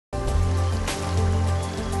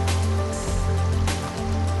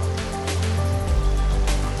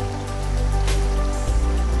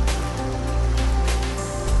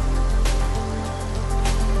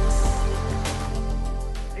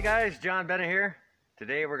guys, John Bennett here.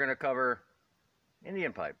 Today we're going to cover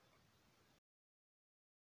Indian pipe.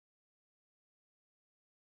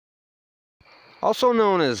 Also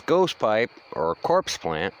known as ghost pipe or corpse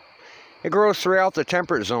plant, it grows throughout the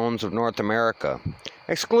temperate zones of North America,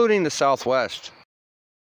 excluding the Southwest.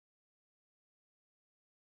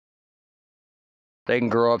 They can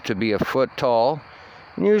grow up to be a foot tall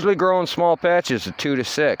and usually grow in small patches of 2 to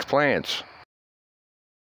 6 plants.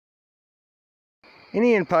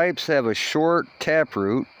 Indian pipes have a short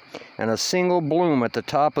taproot and a single bloom at the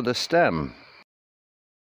top of the stem.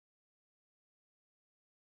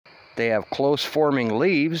 They have close forming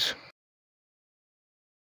leaves.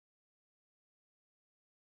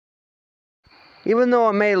 Even though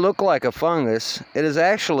it may look like a fungus, it is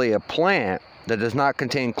actually a plant that does not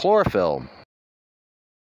contain chlorophyll.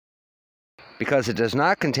 Because it does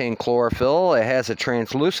not contain chlorophyll, it has a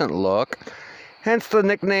translucent look, hence the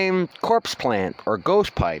nickname corpse plant or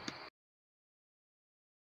ghost pipe.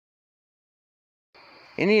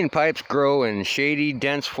 Indian pipes grow in shady,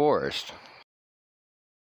 dense forest.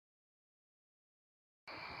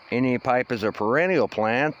 Indian pipe is a perennial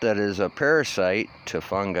plant that is a parasite to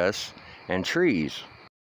fungus and trees.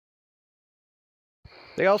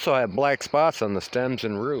 They also have black spots on the stems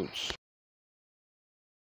and roots.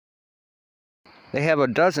 They have a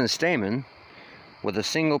dozen stamens with a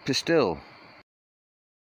single pistil.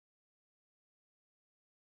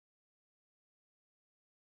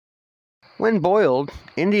 When boiled,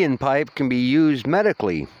 Indian pipe can be used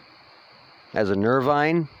medically as a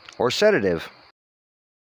nervine or sedative.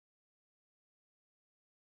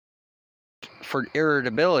 For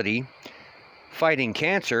irritability, fighting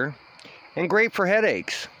cancer, and great for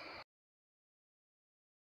headaches.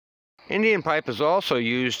 Indian pipe is also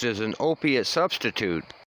used as an opiate substitute.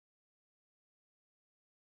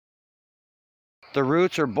 The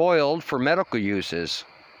roots are boiled for medical uses,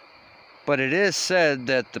 but it is said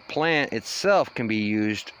that the plant itself can be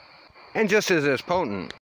used and just as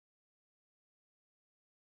potent.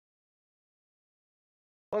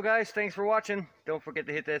 Well guys, thanks for watching. Don't forget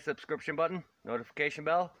to hit that subscription button, notification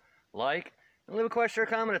bell, like, and leave a question or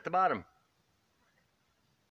comment at the bottom.